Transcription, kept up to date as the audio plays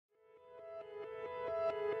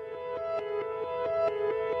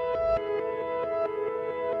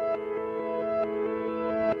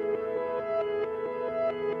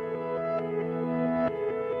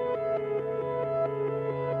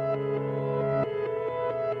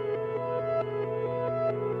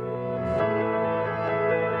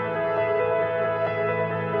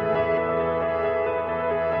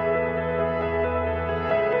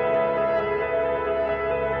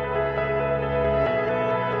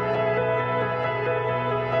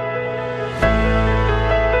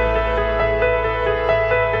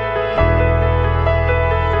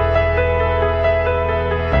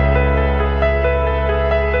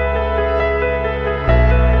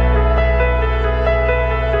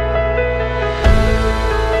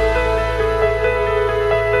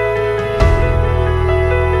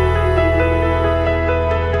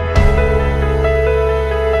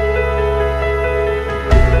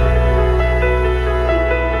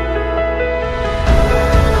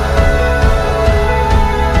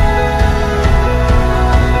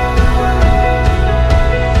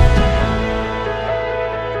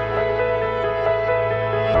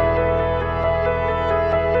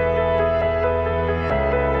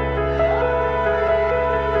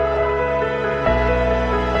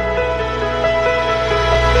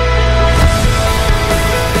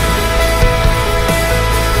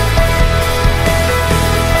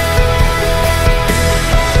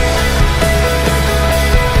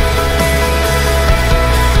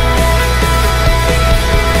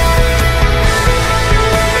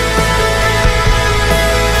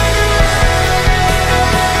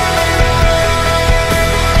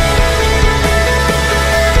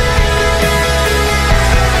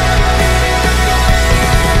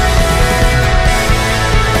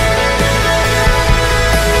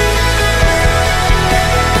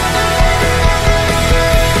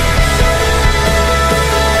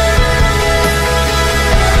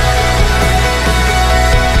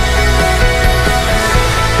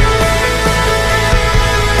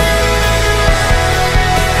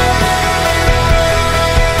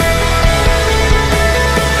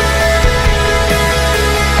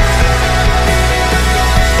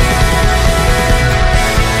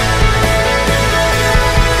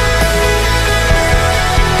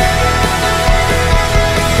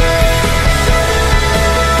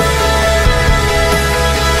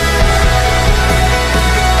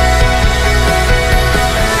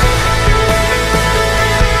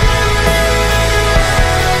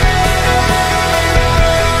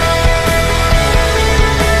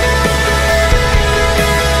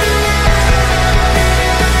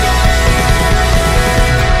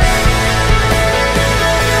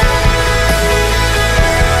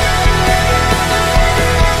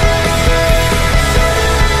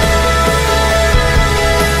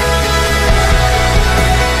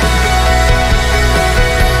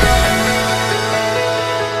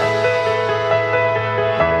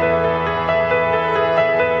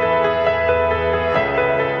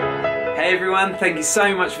thank you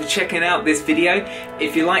so much for checking out this video.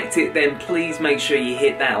 If you liked it, then please make sure you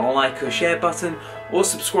hit that like or share button, or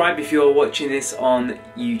subscribe if you're watching this on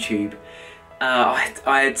YouTube. I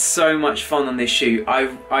had so much fun on this shoot.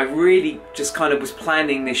 I really just kind of was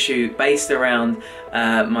planning this shoot based around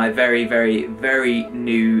my very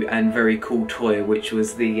new and very cool toy, which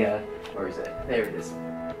was the where is it? There it is.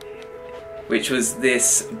 Which was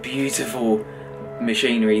this beautiful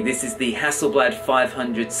machinery. This is the Hasselblad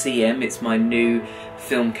 500 CM. It's my new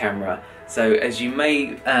film camera. So as you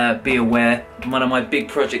may be aware, one of my big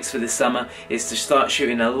projects for this summer is to start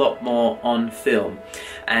shooting a lot more on film.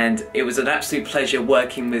 And it was an absolute pleasure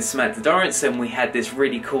working with Samantha Dorrance, and we had this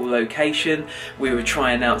really cool location. We were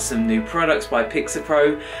trying out some new products by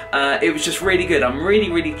Pixapro. It was just really good. I'm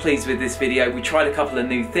really pleased with this video. We tried a couple of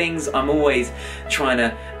new things. I'm always trying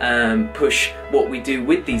to push what we do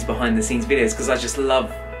with these behind the scenes videos, because I just love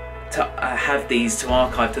to have these to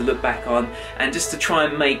archive, to look back on, and just to try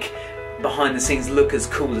and make behind the scenes look as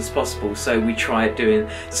cool as possible. So we tried doing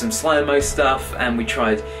some slow-mo stuff, and we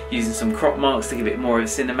tried using some crop marks to give it more of a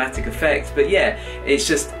cinematic effect. But yeah,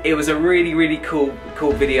 it was a really cool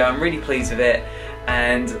video. I'm really pleased with it,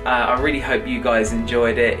 and I really hope you guys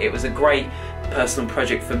enjoyed it. It was a great personal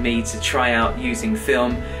project for me to try out using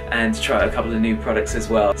film, and to try out a couple of new products as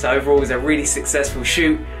well. So overall, it was a really successful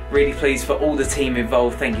shoot. Really pleased for all the team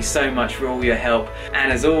involved. Thank you so much for all your help,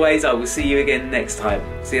 and as always, I will see you again next time.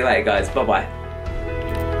 See you later, guys. Bye bye.